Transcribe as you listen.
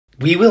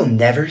We will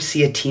never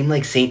see a team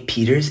like St.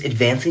 Peter's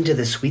advancing to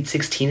the Sweet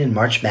 16 in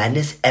March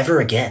Madness ever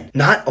again.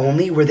 Not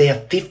only were they a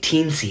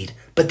 15 seed,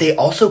 but they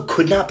also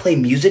could not play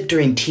music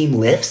during team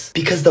lifts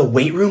because the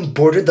weight room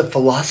bordered the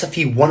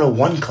Philosophy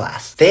 101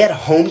 class. They had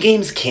home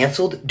games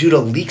canceled due to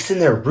leaks in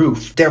their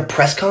roof. Their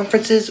press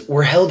conferences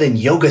were held in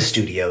yoga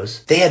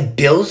studios. They had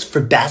bills for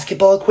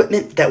basketball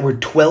equipment that were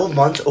 12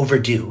 months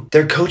overdue.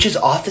 Their coaches'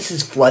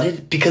 offices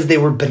flooded because they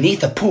were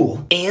beneath a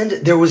pool, and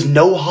there was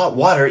no hot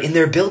water in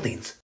their buildings.